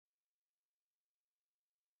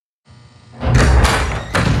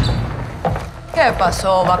¿Qué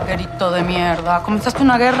pasó, vaquerito de mierda? ¿Comenzaste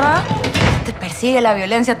una guerra? Te persigue la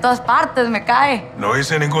violencia a todas partes, me cae. No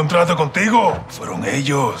hice ningún trato contigo. Fueron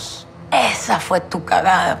ellos. Esa fue tu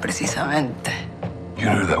cagada, precisamente. You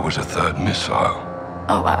knew that was a third missile.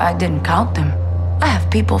 Oh, I didn't count them. I have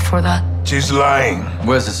people for that. She's lying.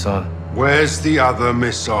 Where's the son? Where's the other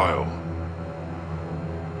missile?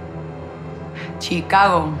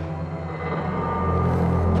 Chicago.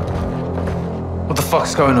 What the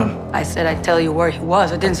fuck's going on? I said I'd tell you where he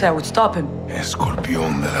was. I didn't say I would stop him.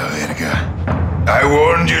 Escorpión de la verga. I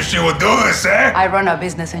warned you she would do this, eh? I run a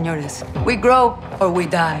business, señores. We grow or we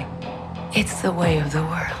die. It's the way of the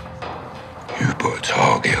world. You put a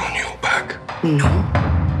target on your back. No.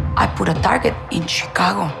 I put a target in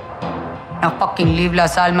Chicago. Now fucking leave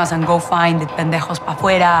Las Almas and go find the pendejos pa'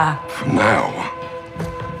 fuera. For now,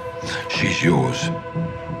 she's yours.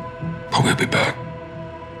 But we'll be back.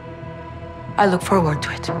 I look forward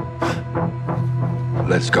to it.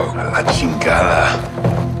 Let's go. A la chingada.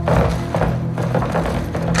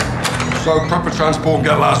 So, prep for transport and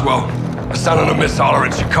get Laswell. Hassan and a missile are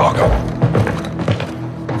in Chicago.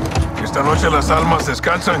 Esta noche las almas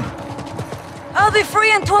descansan. I'll be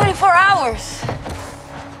free in 24 hours.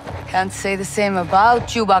 Can't say the same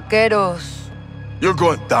about you, vaqueros. You're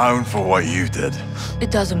going down for what you did.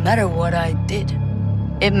 It doesn't matter what I did.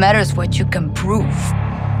 It matters what you can prove.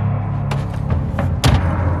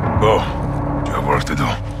 Go. You have work to do.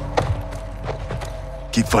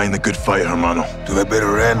 Keep fighting the good fight, hermano. To the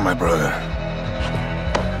bitter end, my brother.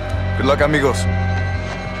 Good luck, amigos.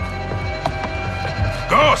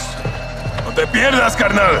 Ghost! No te pierdas,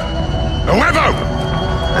 carnal. ¡A huevo!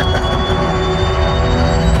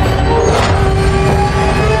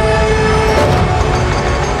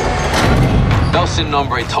 Nelson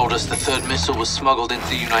Nombre told us the third missile was smuggled into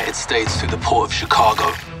the United States through the port of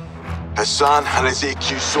Chicago. Hassan and his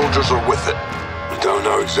EQ soldiers are with it. We don't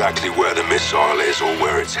know exactly where the missile is or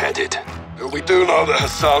where it's headed. We do know that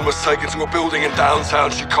Hassan was taken to a building in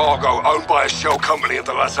downtown Chicago owned by a shell company of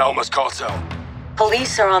the Las Almas cartel.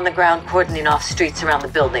 Police are on the ground cordoning off streets around the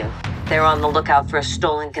building. They're on the lookout for a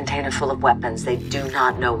stolen container full of weapons. They do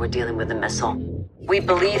not know we're dealing with a missile. We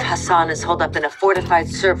believe Hassan is holed up in a fortified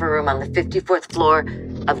server room on the 54th floor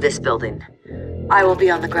of this building. I will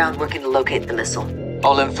be on the ground working to locate the missile.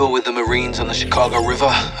 I'll infill with the Marines on the Chicago River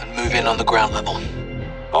and move in on the ground level.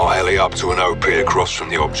 I'll heli up to an OP across from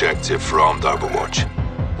the objective for armed overwatch.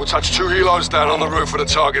 We'll touch 2 helos down on the roof of the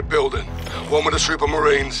target building. One with a troop of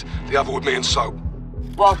Marines, the other with me and Soap.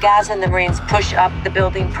 While Gaz and the Marines push up the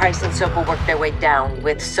building, Price and Soap will work their way down,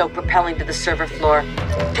 with Soap propelling to the server floor,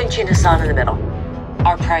 pinching Hassan in the middle.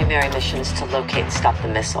 Our primary mission is to locate and stop the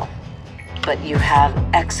missile. But you have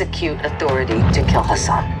execute authority to kill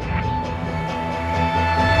Hassan.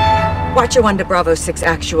 Watcher 1 to Bravo 6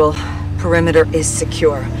 actual. Perimeter is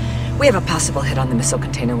secure. We have a possible hit on the missile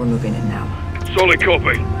container. We're moving in now. Solid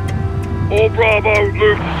copy. All Bravo,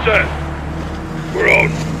 move to set. We're on.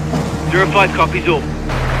 05 copies all.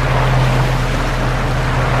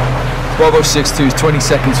 Bravo 6-2 is 20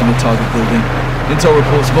 seconds from the target building. Intel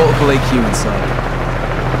reports multiple AQ inside.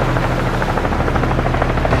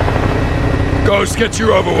 Ghost, get your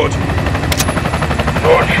overwatch.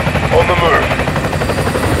 Notch, on the move.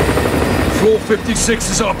 Floor 56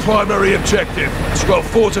 is our primary objective. It's well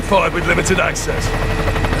fortified with limited access.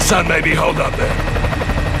 Hassan may be holed up there.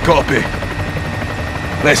 Copy.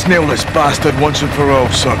 Let's nail this bastard once and for all,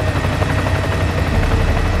 son.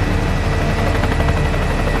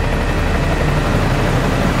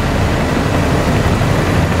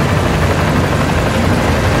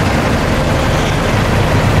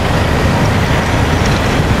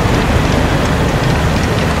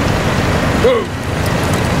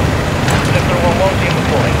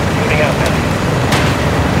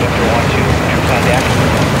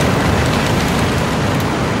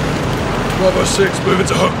 Bravo 6, moving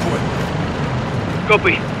to hook point.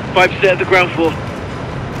 Copy. 5 set at the ground floor.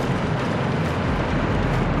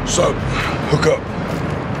 So, hook up.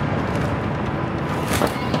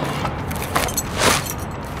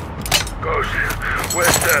 Ghost,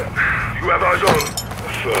 where's that? You have eyes on?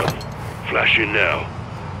 Affirm. Flashing now.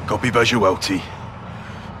 Copy visual, T.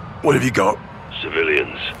 What have you got?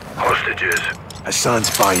 Civilians. Hostages. Hassan's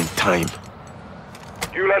buying time.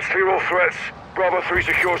 You lads clear all threats. Bravo 3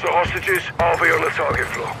 secures the hostages. I'll be on the target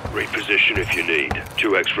floor. Reposition if you need.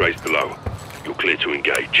 2 X-rays below. You're clear to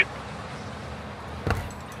engage.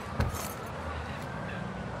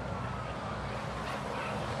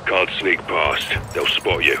 Can't sneak past. They'll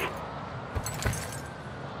spot you.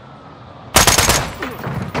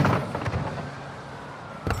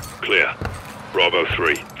 Clear. Bravo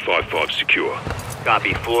 3, 5-5 secure.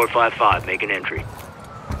 Copy, floor 5-5, make an entry.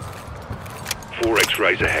 4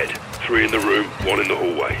 X-rays ahead. 3 in the room, 1 in the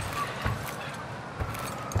hallway.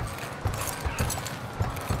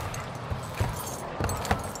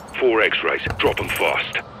 Four X-rays, drop them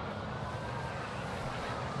fast.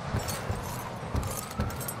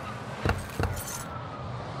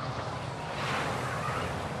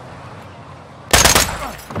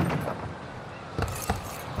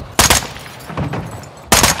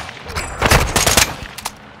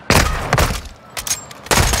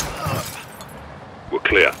 We're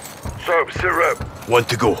clear. Soap, sit rep. One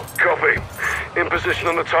to go. Copy. In position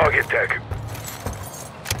on the target deck.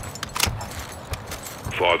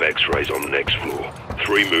 5 X-rays on the next floor.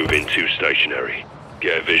 3 move in, 2 stationary.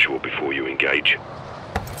 Get a visual before you engage.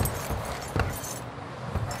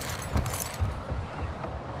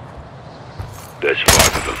 There's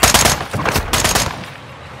 5 of them.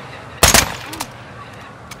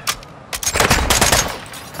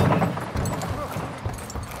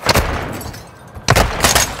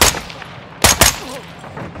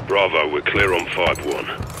 Bravo, we're clear on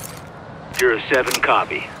 5-1. 07,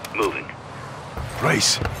 copy. Moving.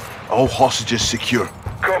 Rice, all hostages secure.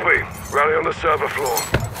 Copy. Rally on the server floor.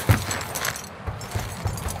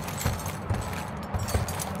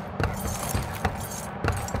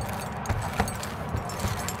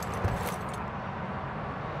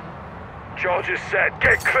 Charges set.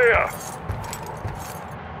 Get clear.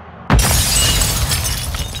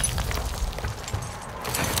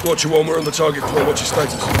 Watcher 1, we're on the target floor. What's your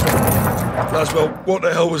status? Laswell, what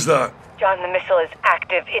the hell was that? John, the missile is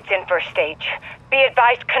active. It's in first stage. Be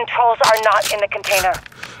advised, controls are not in the container.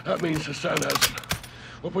 That means Hassan has them.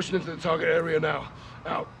 We're pushing into the target area now.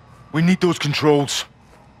 Out. We need those controls.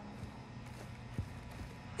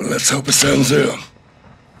 Let's hope Hassan's here.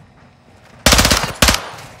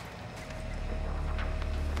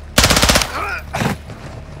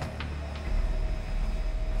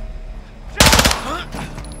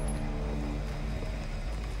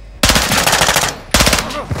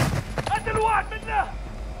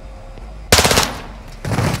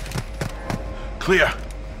 Clear.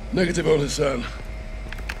 Negative on Hassan.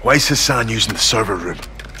 Why is Hassan using the server room?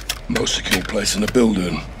 Most secure place in the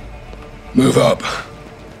building. Move up.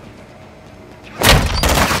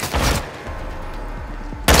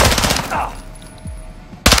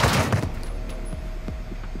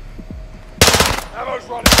 Ammo's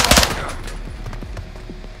running.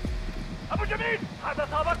 Abu Jamil, هذا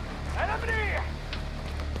صابك. أنا منيح.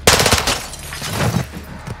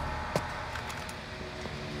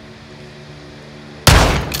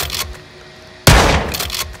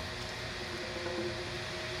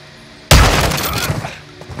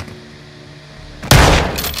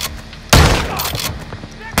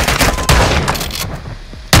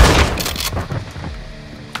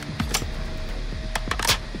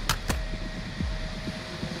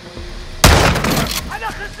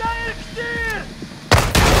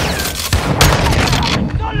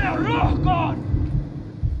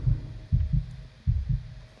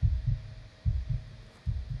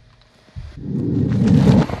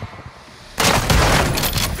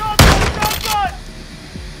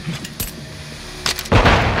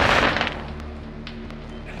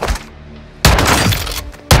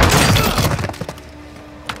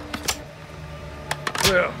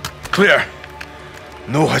 Clear.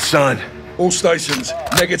 No Hassan. All stations,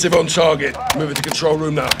 negative on target. Moving to control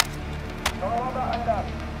room now.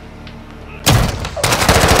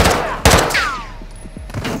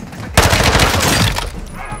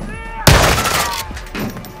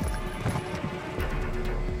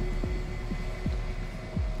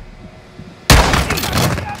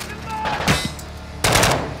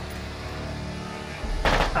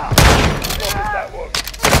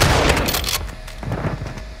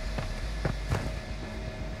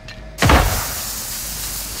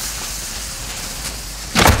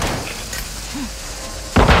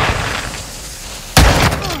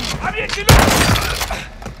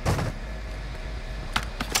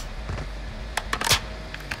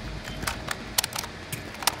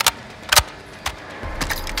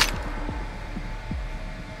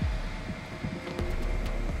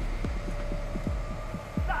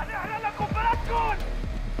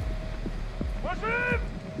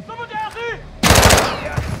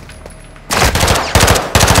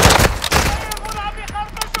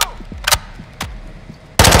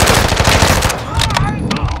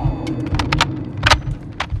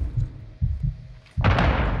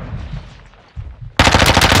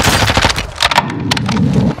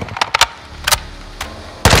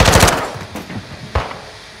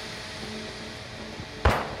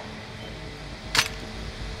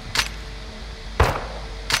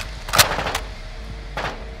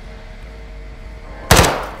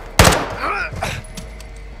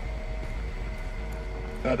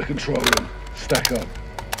 the control room. Stack up.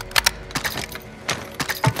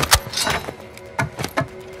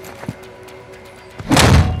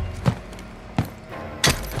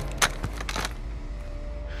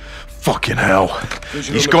 Fucking hell.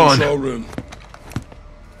 Vision He's on the gone. Control room.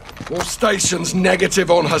 All stations negative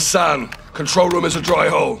on Hassan. Control room is a dry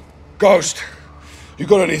hole. Ghost, you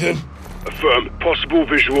got anything? Affirm. Possible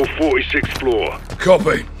visual 46th floor.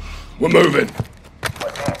 Copy. We're moving.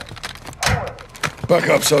 Back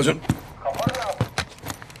up, Sergeant.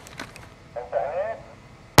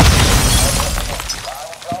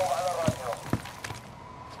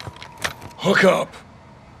 Hook up.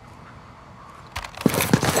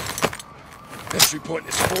 Entry point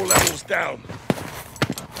is 4 levels down.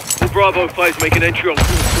 The Bravo 5's making entry on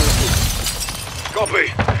 440.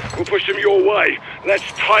 Copy. We'll push them your way. Let's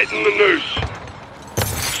tighten the noose.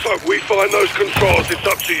 So we find those controls, it's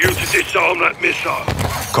up to you to disarm that missile.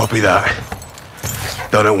 Copy that.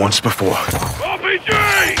 Done it once before.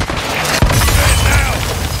 RPG!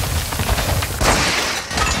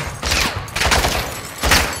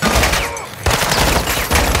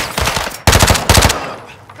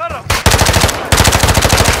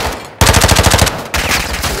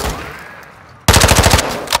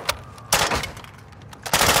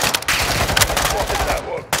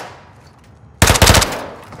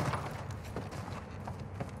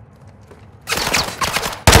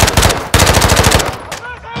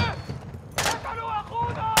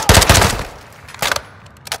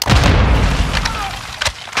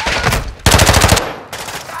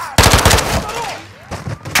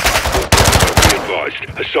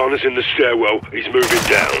 Hassan is in the stairwell. He's moving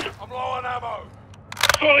down. I'm low on ammo.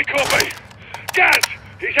 Solid copy. Gaz,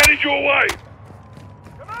 he's headed your way.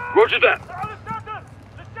 Roger that.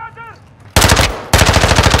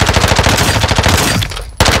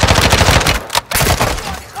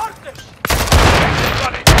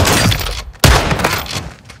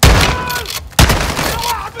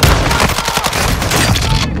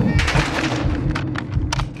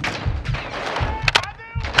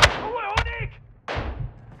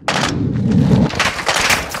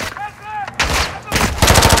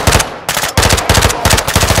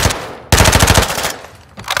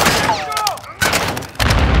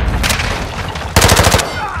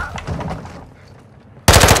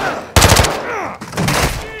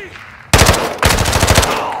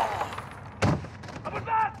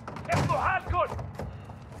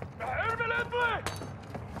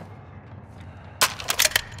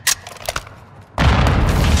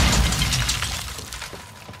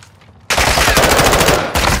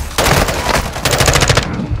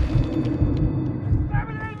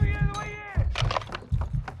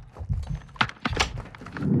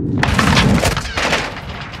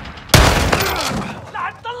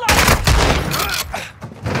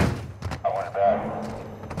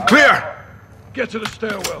 Get to the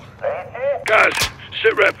stairwell. Gaz,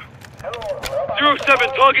 sit rep. 07,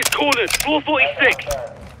 target's cornered. Floor 46.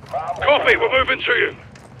 Copy, we're moving to you.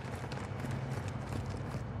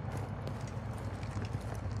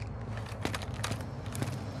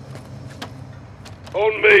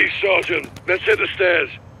 On me, Sergeant. Let's hit the stairs.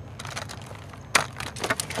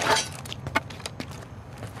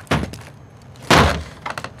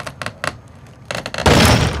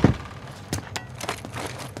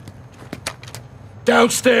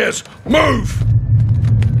 Downstairs! Move!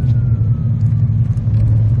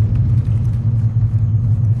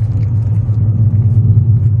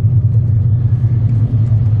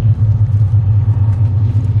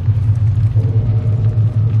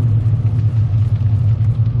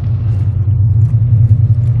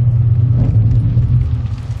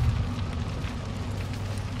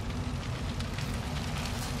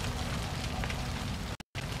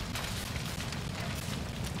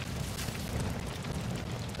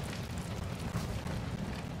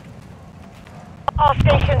 All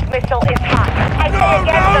stations' missile is hot. And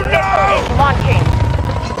again, the missile is launching.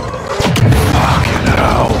 Fucking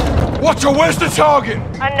hell! Watcher, where's the target?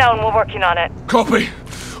 Unknown, we're working on it. Copy.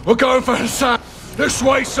 We're going for Hassan. This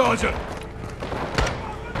way, Sergeant.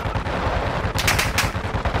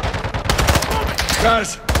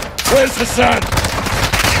 Guys, where's Hassan?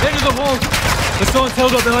 End of the hall. Hassan's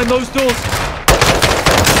held up behind those doors.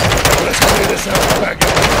 Let's clear this out back.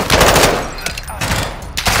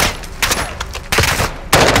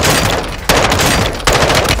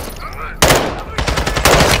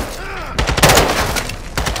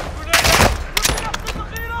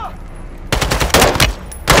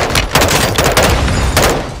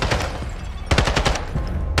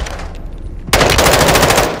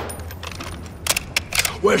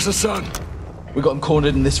 Where's the sun? We got him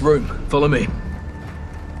cornered in this room. Follow me.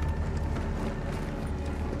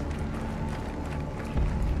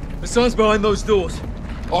 Hassan's behind those doors.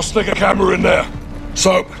 I'll stick a camera in there.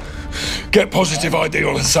 So, get positive ID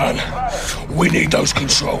on Hassan. We need those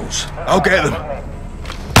controls. I'll get them.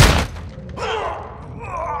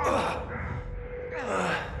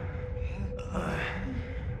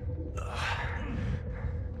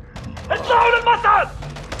 اطلعوا للمسعد!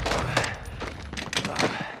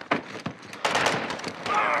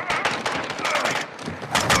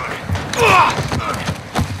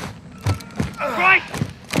 Right!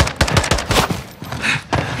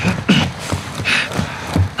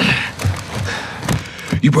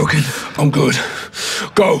 You broken? I'm good.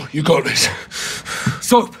 Go, you got this.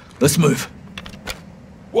 Soap, let's move.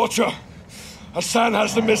 Watcher! Hassan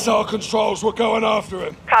has the missile controls. We're going after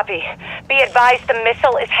him. Copy. Be advised the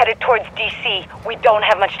missile is headed towards DC. We don't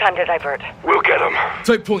have much time to divert. We'll get him.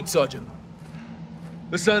 Take point, Sergeant.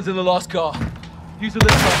 Hassan's in the last car. Use the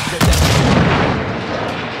lift car to get down.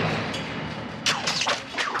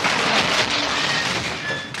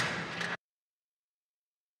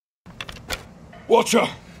 Watcher!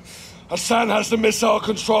 Hassan has the missile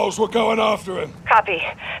controls. We're going after him. Copy.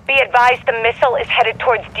 Be advised the missile is headed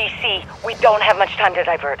towards DC. We don't have much time to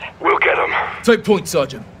divert. We'll get him. Take point,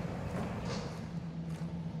 Sergeant.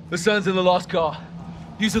 Hassan's in the last car.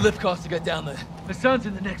 Use the lift cars to get down there. Hassan's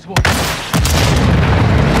in the next one.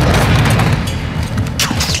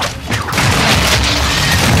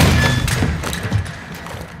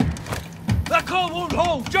 That car won't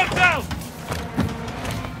hold! Jump down!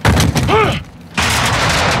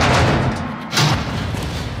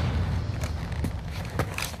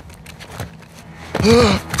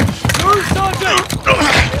 Move, Sergeant!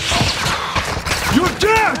 You're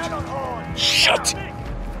dead! Shut!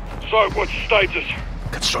 So, what's the status?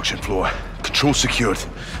 Construction floor. Control secured.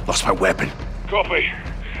 Lost my weapon. Copy.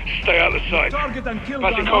 Stay out of sight.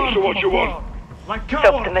 Passing comms to what you want.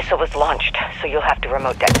 Soap, the missile was launched, so you'll have to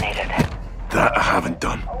remote detonate it. That I haven't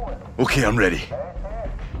done. Okay, I'm ready.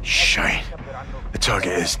 Shine. The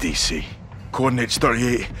target is DC. Coordinates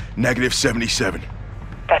 38, -77.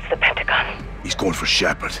 That's the Pentagon. He's going for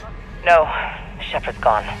Shepard. No, Shepard's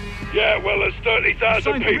gone. Yeah, well, there's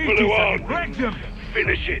 30,000 people who aren't.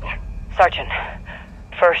 Finish it. Sergeant,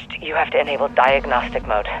 first you have to enable diagnostic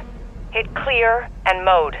mode. Hit clear and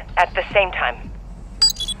mode at the same time.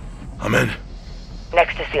 I'm in.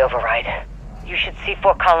 Next is the override. You should see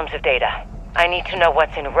 4 columns of data. I need to know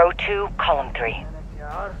what's in row 2, column 3.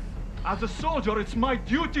 As a soldier, it's my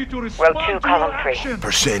duty to respond row 2, to column your 3. action.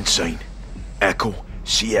 Percent sign. Echo,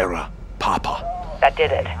 Sierra, Papa. That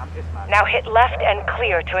did it. Now hit left and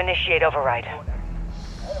clear to initiate override.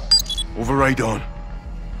 Override on.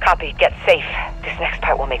 Copy. Get safe. This next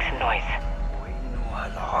part will make some noise.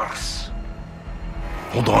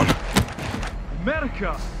 Hold on.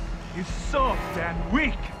 America is soft and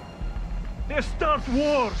weak. They start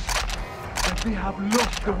wars, but they have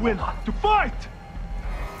lost the will to fight.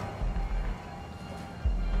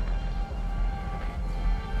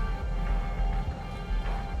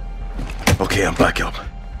 Okay, I'm back up.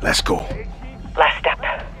 Let's go. Last step.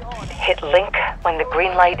 Hit link when the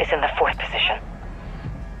green light is in the 4th position.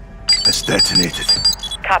 It's detonated.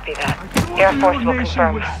 Copy that. Air Force will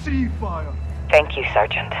confirm. Thank you,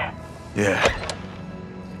 Sergeant. Yeah.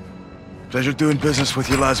 Pleasure doing business with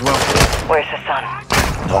you, Laswell. Where's Hassan?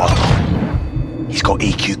 No. He's got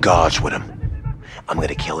AQ guards with him. I'm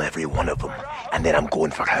gonna kill every one of them, and then I'm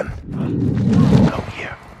going for him. Out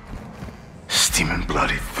here. Steaming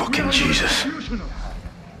bloody fucking Jesus.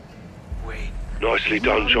 Nicely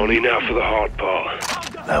done, Johnny. Now for the hard part.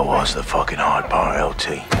 That was the fucking hard part,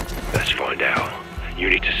 LT. Let's find out. You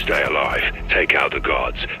need to stay alive, take out the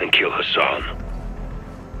guards, and kill Hassan.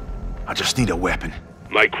 I just need a weapon.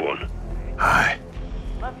 Make one. Aye.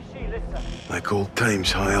 Like old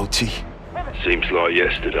times, huh, LT? Seems like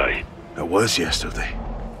yesterday. It was yesterday.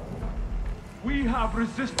 We have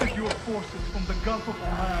resisted your forces from the Gulf of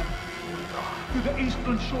Oman to the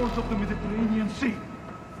eastern shores of the Mediterranean Sea.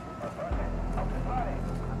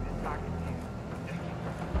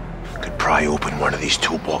 Could pry open one of these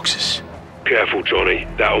toolboxes. Careful, Johnny.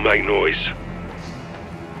 That'll make noise.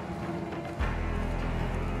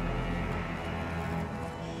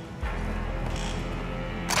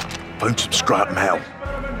 Found some scrap metal.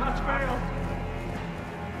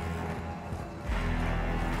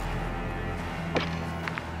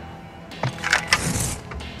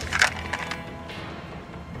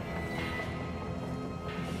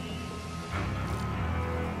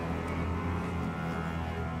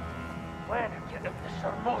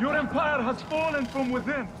 Your empire has fallen from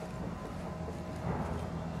within.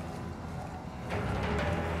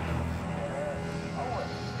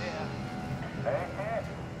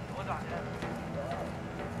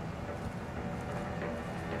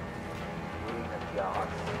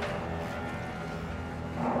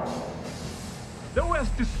 The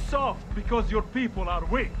West is soft because your people are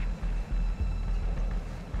weak.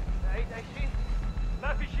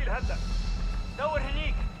 ما في شيء لهلا. دور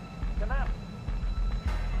هنيك. تمام.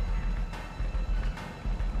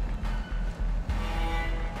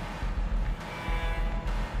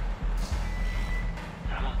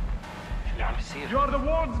 You are the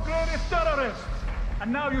world's greatest terrorists,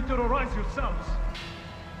 and now you terrorize yourselves.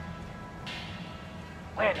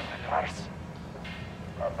 وينهم الحرس؟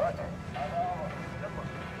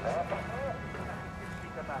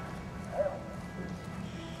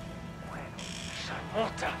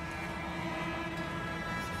 شرموطة.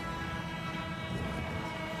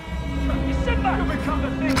 You become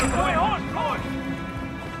the thing that's going on, Lord!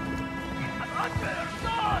 الأكبر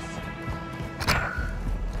إرصاص!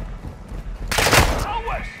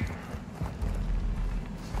 روش!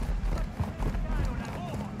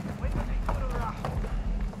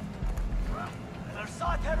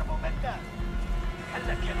 الإرصاد هربوا منا.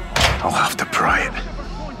 هلا كانوا I'll have to pry it. Never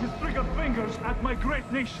point his trigger fingers at my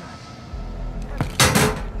great nation.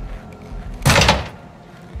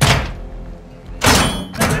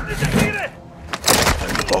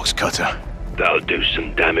 Box cutter. That'll do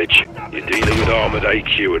some damage. You're dealing with armored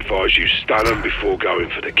AQ. Advise you stun them before going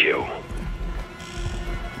for the kill.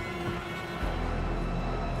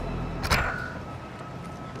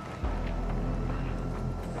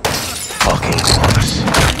 Fucking close.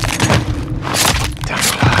 Damn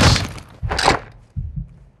glass.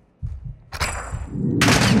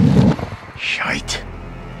 Shite.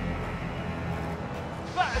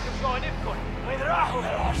 بعد بجانبكم. وين راحوا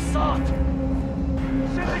هالعرصات؟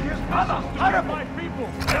 Sending his brothers to kill my people.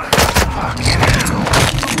 Fucking hell.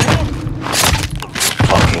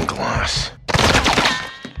 Fucking glass.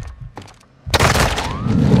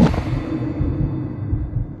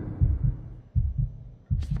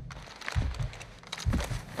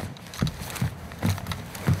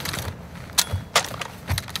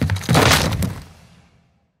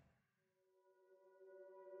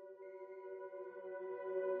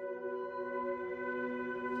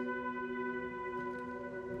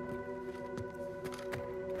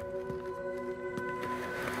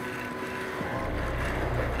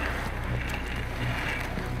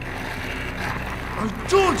 I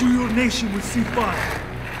told you your nation would see fire.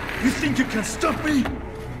 You think you can stop me?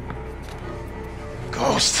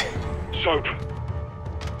 Ghost. Soap.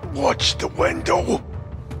 Watch the window.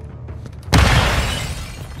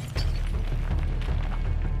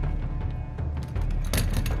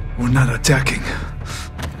 We're not attacking.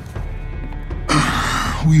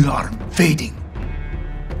 We are invading.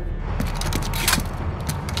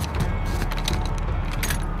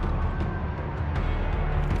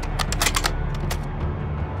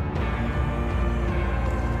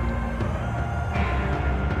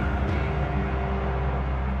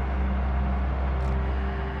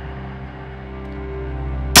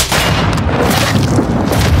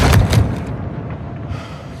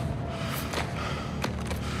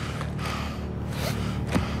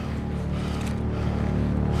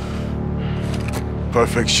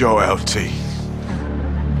 Perfect show, LT.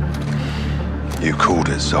 You called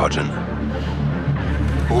it, Sergeant.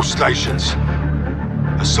 All stations.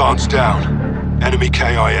 Hassan's down. Enemy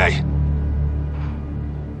KIA.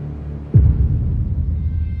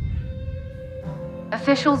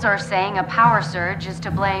 Officials are saying a power surge is to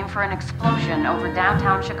blame for an explosion over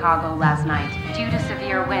downtown Chicago last night, due to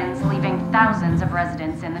severe winds leaving thousands of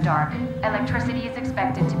residents in the dark. Electricity is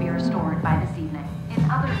expected to be restored by this evening. In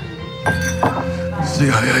other news...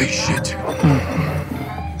 CIA shit.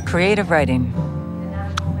 Creative writing.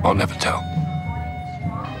 I'll never tell.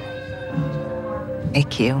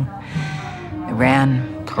 AQ.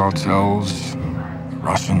 Iran. Cartels.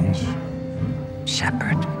 Russians.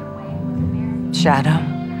 Shepard. Shadow.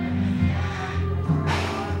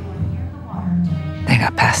 They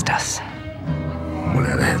got past us. We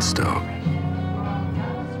had a head start.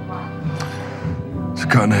 It's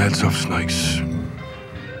cutting the heads off snakes.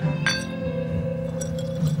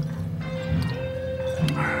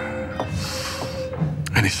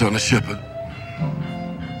 Any sign of Shepard?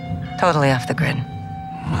 Totally off the grid.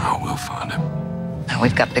 Oh, we'll find him.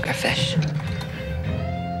 We've got bigger fish.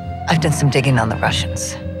 I've done some digging on the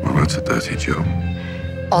Russians. Well, that's a dirty job.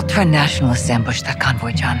 Ultra-nationalists ambushed that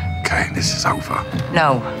convoy, John. Okay, this is over.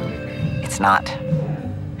 No, it's not.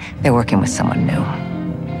 They're working with someone new.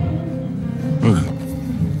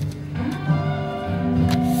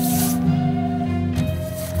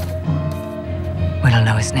 We don't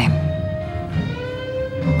know his name.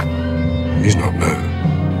 He's not new.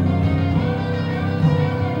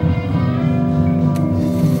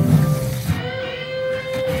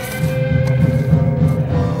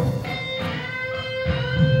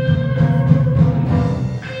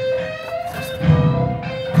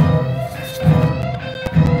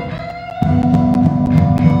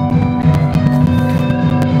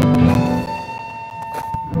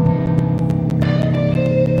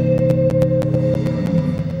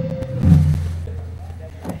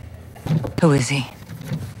 Who is he?